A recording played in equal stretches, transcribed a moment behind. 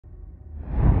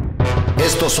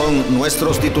Estos son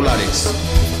nuestros titulares.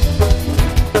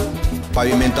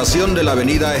 Pavimentación de la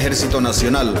avenida Ejército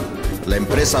Nacional. La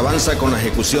empresa avanza con la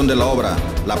ejecución de la obra.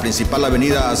 La principal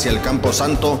avenida hacia el Campo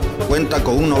Santo cuenta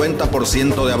con un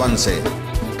 90% de avance.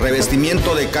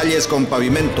 Revestimiento de calles con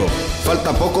pavimento.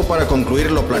 Falta poco para concluir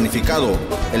lo planificado.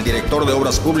 El director de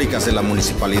Obras Públicas de la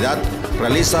municipalidad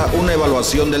realiza una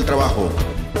evaluación del trabajo.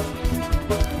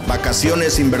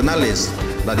 Vacaciones invernales.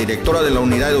 La directora de la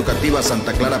Unidad Educativa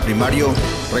Santa Clara Primario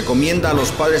recomienda a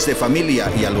los padres de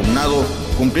familia y alumnado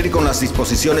cumplir con las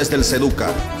disposiciones del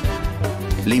SEDUCA.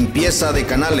 Limpieza de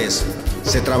canales.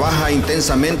 Se trabaja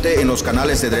intensamente en los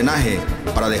canales de drenaje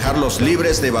para dejarlos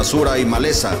libres de basura y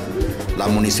maleza. La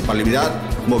municipalidad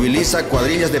moviliza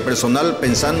cuadrillas de personal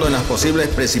pensando en las posibles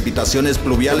precipitaciones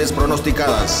pluviales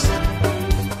pronosticadas.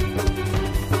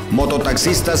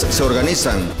 Mototaxistas se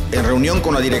organizan. En reunión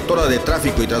con la directora de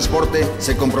Tráfico y Transporte,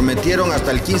 se comprometieron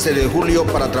hasta el 15 de julio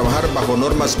para trabajar bajo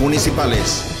normas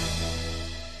municipales.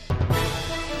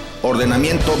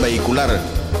 Ordenamiento vehicular.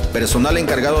 Personal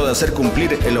encargado de hacer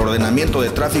cumplir el ordenamiento de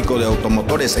tráfico de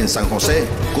automotores en San José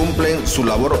cumplen su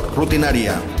labor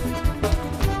rutinaria.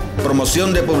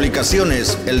 Promoción de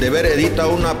publicaciones. El Deber edita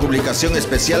una publicación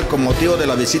especial con motivo de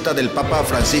la visita del Papa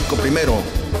Francisco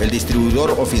I. El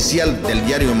distribuidor oficial del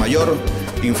Diario Mayor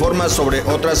informa sobre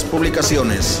otras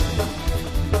publicaciones.